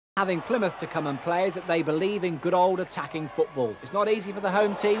Having Plymouth to come and play is that they believe in good old attacking football. It's not easy for the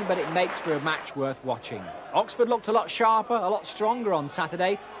home team, but it makes for a match worth watching. Oxford looked a lot sharper, a lot stronger on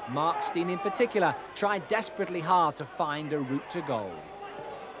Saturday. Mark Steen in particular tried desperately hard to find a route to goal.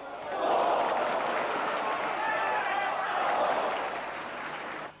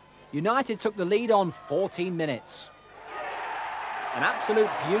 United took the lead on 14 minutes. An absolute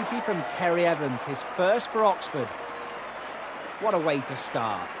beauty from Ceri Evans, his first for Oxford. What a way to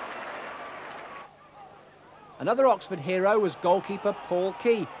start. Another Oxford hero was goalkeeper Paul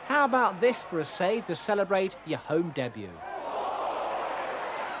Key. How about this for a save to celebrate your home debut?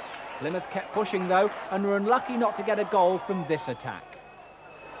 Plymouth kept pushing though and were unlucky not to get a goal from this attack.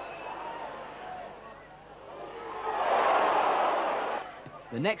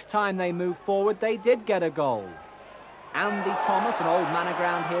 The next time they moved forward, they did get a goal. Andy Thomas, an old Manor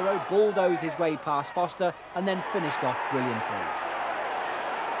Ground hero, bulldozed his way past Foster and then finished off brilliantly.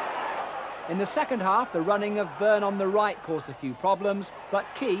 In the second half, the running of Byrne on the right caused a few problems, but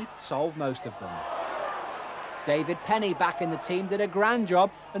Key solved most of them. David Penny, back in the team, did a grand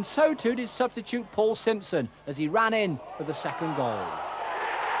job, and so too did substitute Paul Simpson as he ran in for the second goal.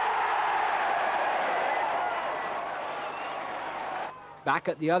 Back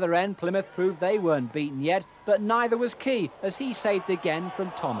at the other end, Plymouth proved they weren't beaten yet, but neither was Key, as he saved again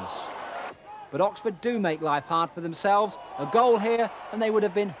from Thomas. But Oxford do make life hard for themselves. A goal here, and they would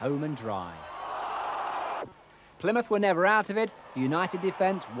have been home and dry. Plymouth were never out of it. The United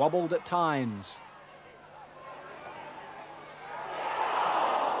defence wobbled at times.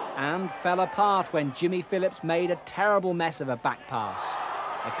 And fell apart when Jimmy Phillips made a terrible mess of a back pass.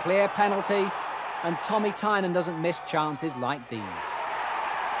 A clear penalty, and Tommy Tynan doesn't miss chances like these.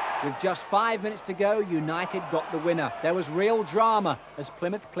 With just 5 minutes to go, United got the winner. There was real drama as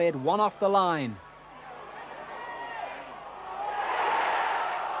Plymouth cleared one off the line.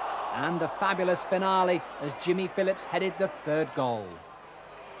 And a fabulous finale as Jimmy Phillips headed the third goal.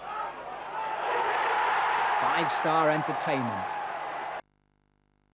 Five-star entertainment.